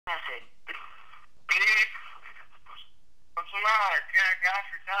message. Beep. What's the matter? Got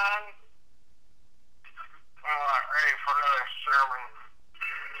your tongue? Ready for another sermon.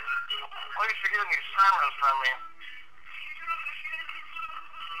 Please forgive me sermons from me.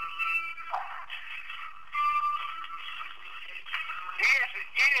 It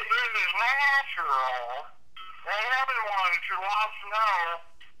is natural that everyone should want to know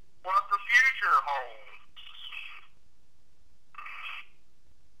what the future holds.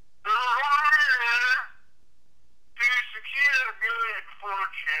 The desire to secure good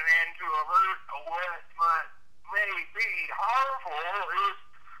fortune and to avert what may be harmful is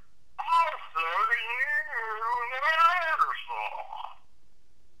also the universal.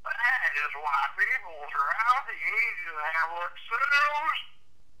 That is why people throughout the ages have looked so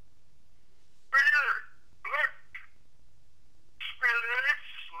spirits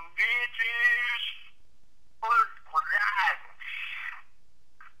and deities for guidance.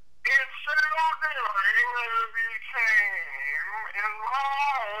 In so doing, they became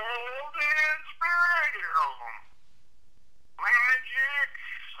involved in spiritualism, magic,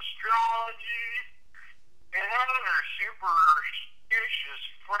 astrology, and other superstitious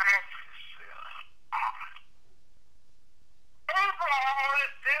practices. People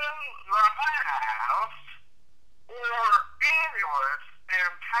in the past wore amulets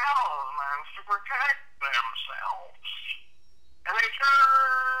and talismans to protect themselves, and they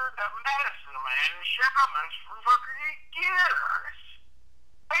turned to medicine men and shamans for years.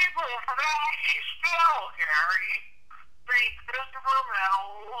 People today still carry St. Christopher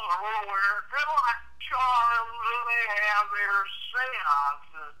medals or wear good luck charms, and they have their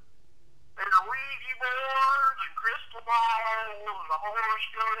seances, their Ouija boards and crystal balls and the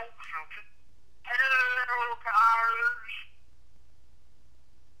horoscopes and tarot cards.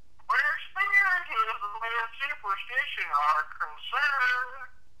 Where spiritism and superstition are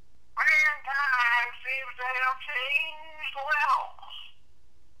concerned, mankind seems to have changed well.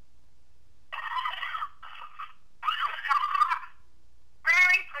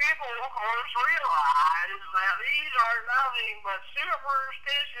 Many people, of course, realize that these are nothing but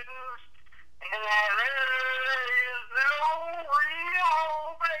superstitions and that there is no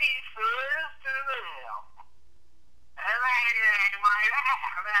real basis to them. And they might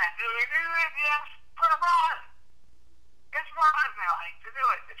have that. Do we do it? Yes, for fun. It's fun. I like to do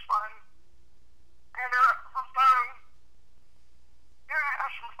it. It's fun. And do it for fun. You have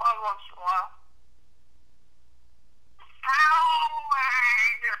some fun once in a while.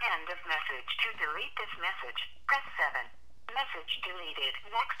 End of message. To delete this message, press 7. Message deleted.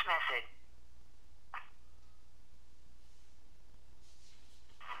 Next message.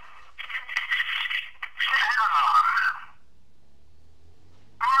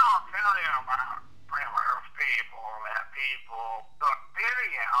 I'll tell you about primitive people that people took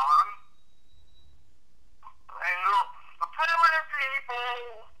pity on. And the primitive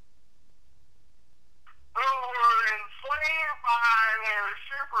people who were enslaved by their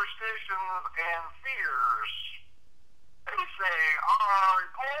superstitions and fears, they say, are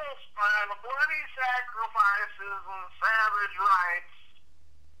repulsed by the bloody sacrifices and savage rites.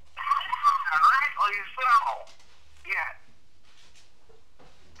 And rightly so. Yet,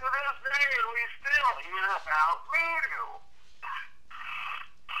 to this day, we still hear about voodoo.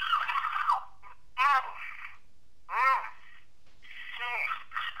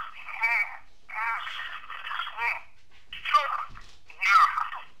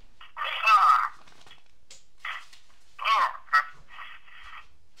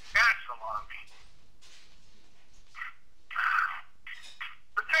 That's the one.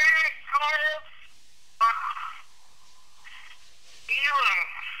 The day calls even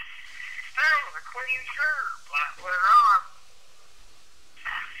still a clean shirt, but we're on.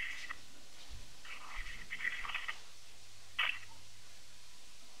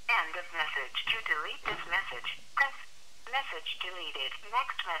 End of message. To delete this message, press message deleted.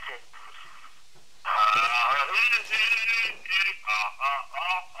 Next message.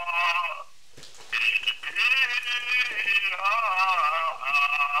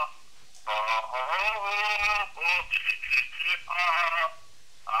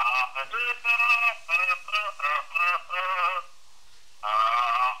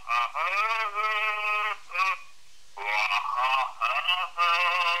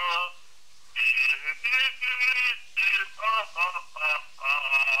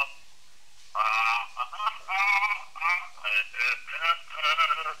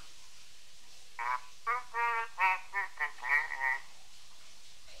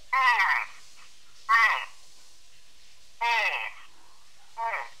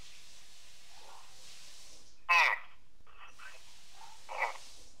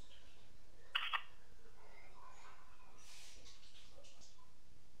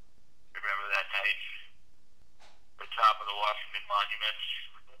 that's...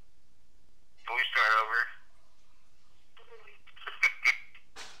 Can we start over?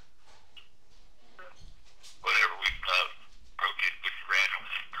 Whatever, we broke it with random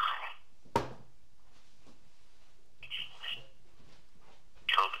girl.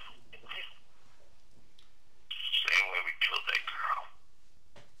 Killed it. Same way we killed that girl.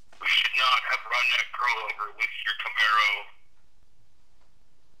 We should not have run that girl over with your Camaro.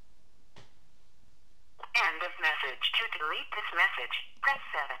 End of message. To delete this message, press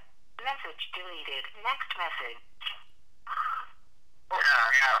 7. Message deleted. Next message. Yeah,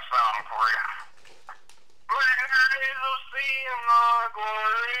 I got a song for you. Where is the sea and the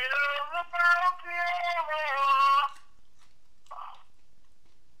glory of the bounty of Allah?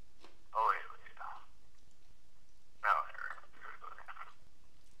 Oh, wait. No, there.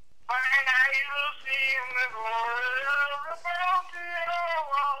 Where is the sea and the glory of the bounty of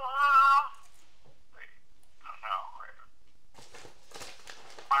Allah? Wait, no, wait.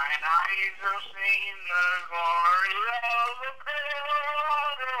 Mine eyes have seen the glory of the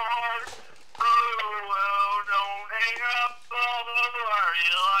Lord. Oh, well, don't hang up, although I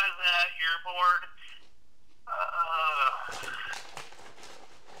realize that you're bored.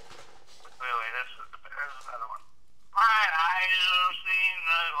 Wait, that's another one. Mine eyes have seen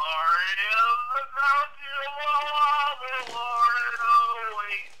the glory of the bounty of the Lord. Oh,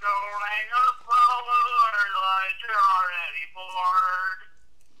 wait, don't hang up, although I realize you're already bored.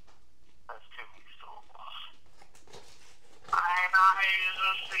 That's too many syllables. Mine eyes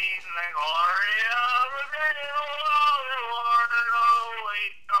have seen the glory of the Lord. Oh,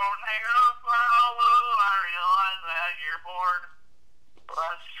 wait, don't hang up, although I realize that you're bored.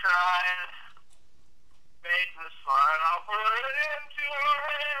 Let's try it. Make this fun. I'll put it into a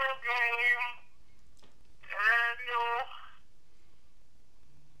real game. And you'll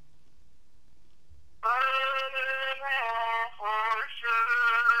put it in for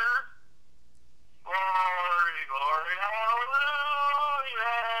sure. Glory, glory, hallelujah.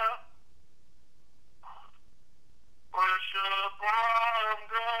 Worship, I'm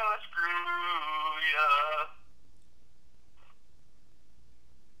gonna screw ya.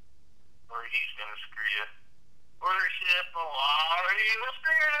 Or he's gonna screw ya. Worship Allah, he will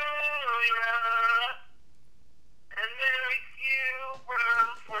screw ya. And make you burn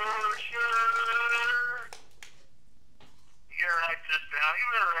for sure. You gotta write this down. You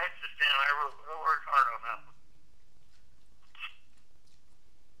better write this down. I worked hard on that one.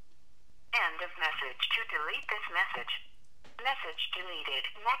 End of message. To delete this message. Message deleted.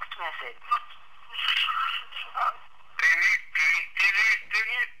 Next message.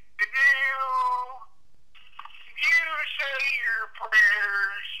 You say your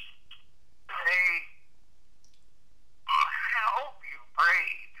prayers. Hey, I hope you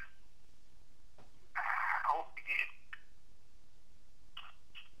prayed. I hope you did.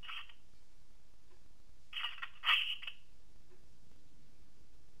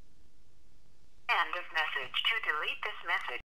 End of message. To delete this message.